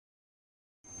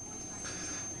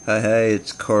Hey,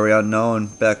 it's Corey Unknown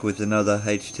back with another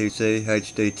Htc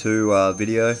Hd2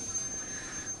 video.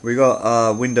 We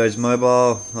got Windows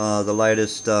Mobile, the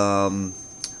latest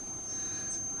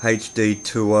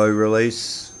HD20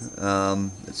 release.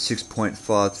 It's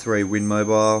 6.53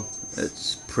 WINMO.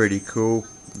 It's pretty cool.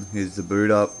 Here's the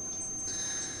boot up.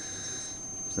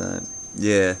 So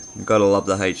yeah, you gotta love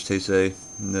the HTC.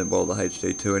 Well, the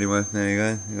HD2 anyway. There you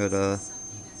go. You got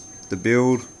the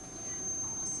build.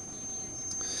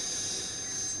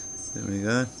 There we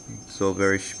go. It's all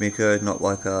very schmicko, not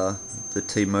like the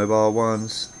T-Mobile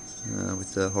ones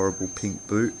with the horrible pink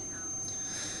boot.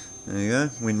 There you go,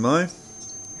 WINMO.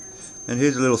 And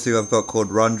here's a little thing I've got called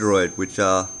RUNDROID, which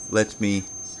lets me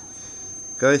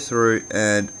go through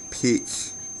and pick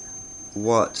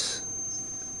what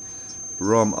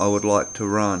ROM I would like to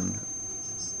run.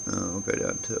 I'll go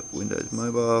down to Windows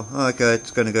Mobile. Okay,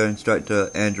 it's going to go straight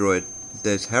to Android.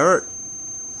 There's Harriet.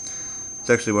 It's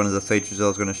actually one of the features I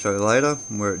was going to show later,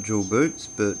 where it dual boots,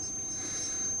 but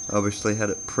obviously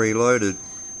had it preloaded.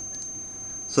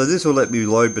 So this will let me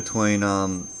load between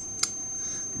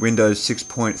Windows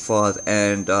 6.5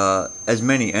 and as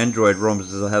many Android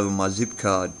ROMs as I have on my zip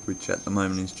card, which at the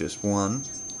moment is just one.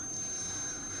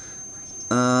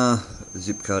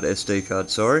 Zip card, SD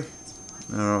card, sorry.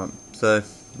 Alright, so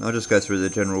I'll just go through the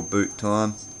general boot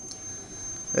time.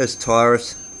 There's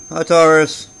Tyrus. Hi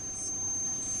Tyrus!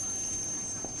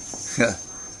 Yeah,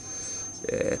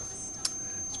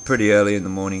 it's pretty early in the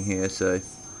morning here, so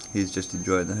he's just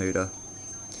enjoying the heater.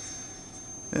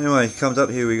 Anyway, comes up,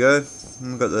 here we go.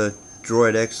 We've got the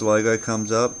Droid X logo comes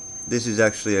up. This is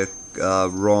actually a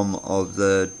ROM of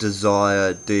the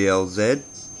Desire DLZ,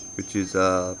 which is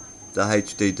the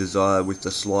HD Desire with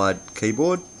the slide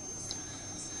keyboard.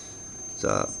 It's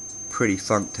pretty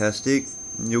funktastic.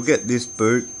 You'll get this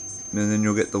boot, and then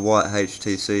you'll get the white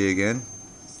HTC again.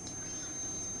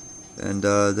 And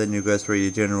then you go through your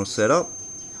general setup,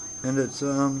 and it's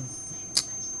all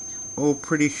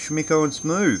pretty schmicko and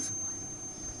smooth.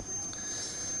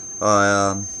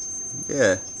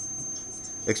 Yeah,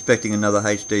 expecting another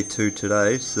HD2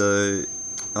 today, so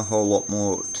a whole lot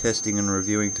more testing and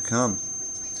reviewing to come.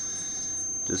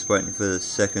 Just waiting for the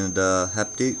second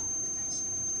haptic.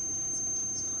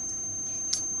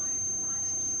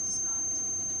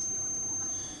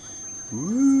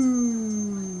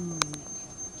 Woo!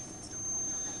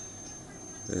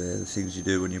 Yeah, the things you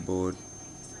do when you're bored.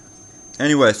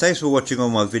 Anyway, thanks for watching all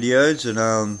my videos,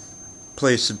 and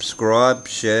please subscribe,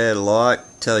 share, like,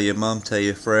 tell your mum, tell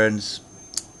your friends,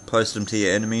 post them to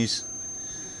your enemies,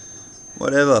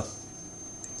 whatever.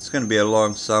 It's going to be a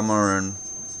long summer, and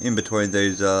in between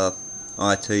these IT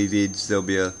vids there'll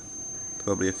be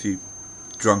probably a few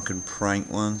drunken prank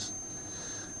ones,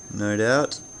 no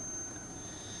doubt.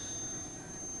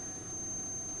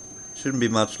 Shouldn't be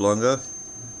much longer.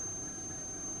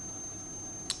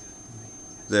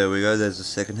 There we go, there's the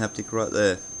second haptic right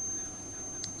there.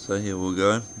 So here we'll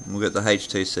go. We'll get the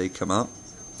HTC come up.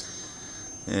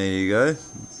 There you go.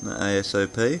 The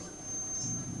ASOP.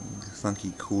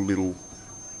 Funky, cool little.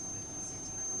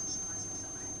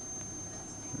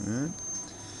 Right.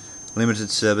 Limited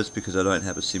service because I don't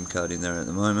have a SIM card in there at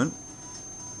the moment.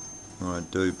 Or I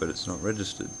do, but it's not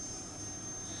registered.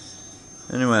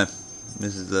 Anyway,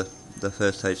 this is the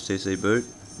first HTC boot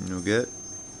you'll get.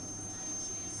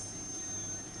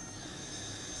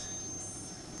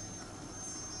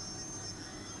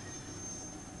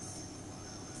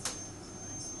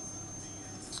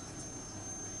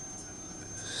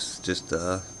 Just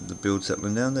the build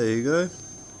settling down. There you go.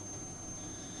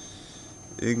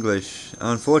 English.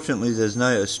 Unfortunately there's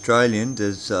no Australian.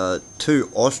 There's two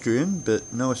Austrian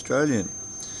but no Australian.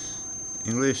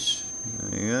 English.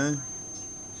 There you go.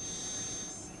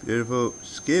 Beautiful.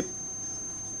 Skip.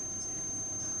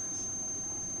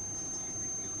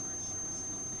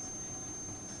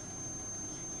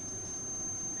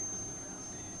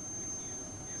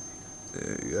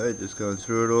 There you go, just going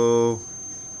through it all.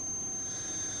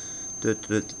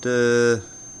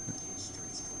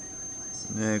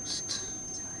 Next.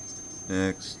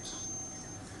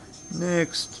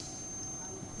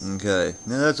 Okay,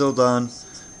 now that's all done.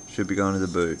 Should be going to the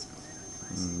boot.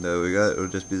 And there we go, it'll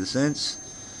just be the sense.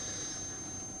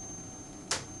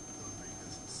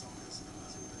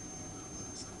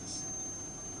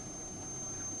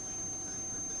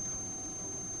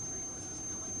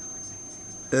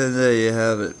 And there you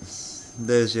have it.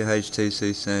 There's your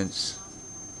HTC Sense.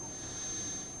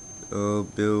 Oh,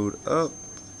 build up.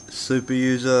 Super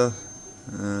user.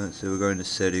 So we'll go into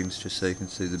settings just so you can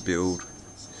see the build.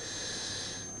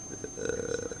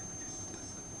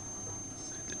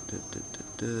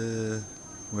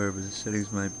 Wherever the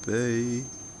settings may be.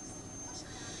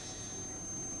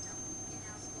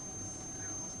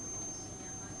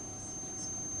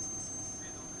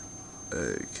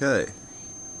 Okay.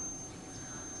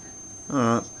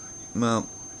 Alright, well,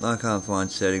 I can't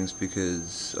find settings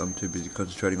because I'm too busy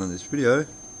concentrating on this video.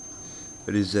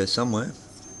 It is there somewhere.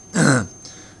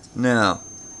 Now,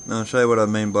 I'll show you what I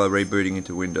mean by rebooting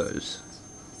into Windows.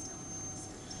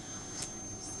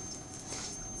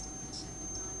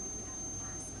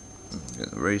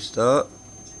 Restart.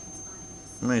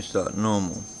 Restart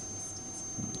normal.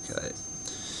 Okay.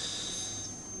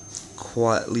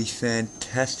 Quietly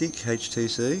fantastic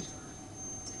HTC.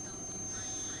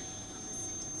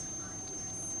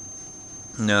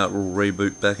 Now it will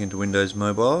reboot back into Windows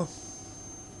Mobile.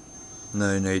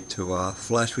 No need to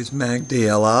flash with Mag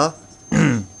DLR.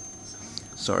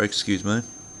 Sorry, excuse me.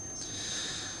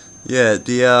 Yeah,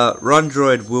 the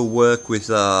RUNDROID will work with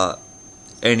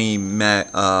any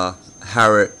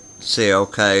Harrod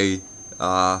CLK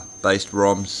based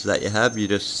ROMs that you have. You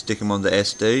just stick them on the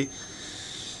SD,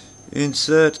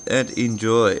 insert and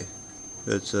enjoy.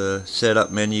 It's a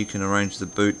setup menu. You can arrange the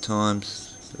boot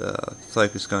times,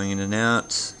 focus going in and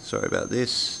out. Sorry about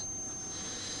this.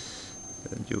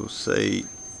 And you'll see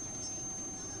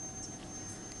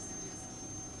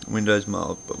Windows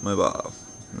Mobile.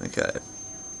 Okay.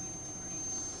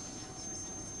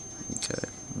 Okay.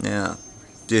 Now,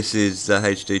 this is the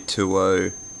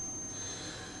HD20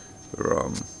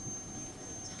 ROM.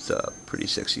 It's pretty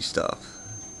sexy stuff.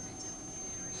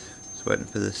 Just waiting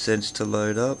for the sense to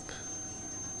load up.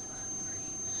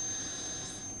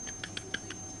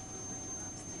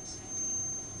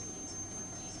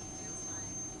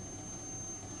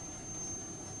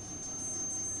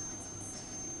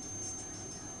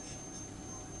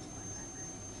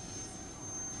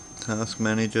 Task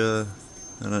Manager.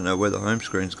 I don't know where the home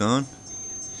screen's gone.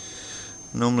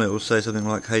 Normally it will say something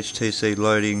like HTC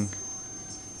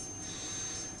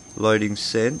loading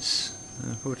sense.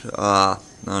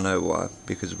 I know why.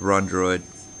 Because of RUNDROID.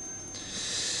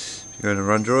 If you go to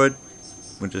RUNDROID,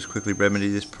 we'll just quickly remedy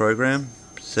this program.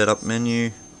 Setup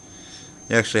menu.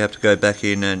 You actually have to go back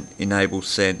in and enable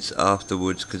sense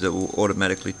afterwards because it will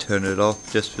automatically turn it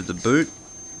off just for the boot.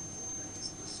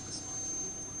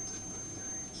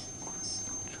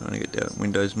 Trying to get down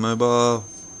Windows Mobile.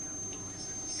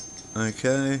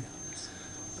 Okay.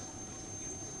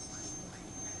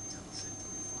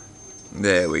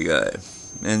 There we go.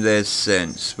 And there's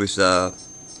Sense with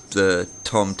the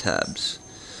Tom tabs,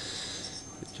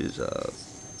 which is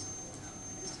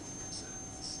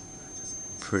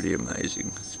pretty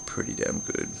amazing. It's pretty damn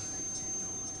good.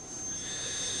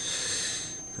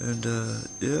 And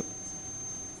yep.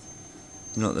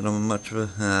 Not that I'm much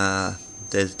of a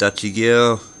there's Dutchy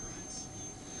Gill.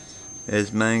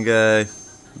 There's Mango.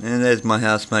 And there's my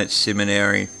housemate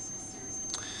Seminary.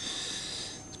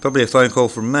 It's probably a phone call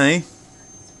from me.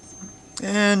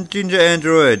 And Ginger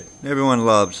Android. Everyone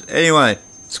loves. Anyway,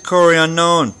 it's Corey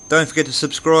Unknown. Don't forget to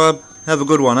subscribe. Have a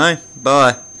good one, eh?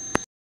 Bye.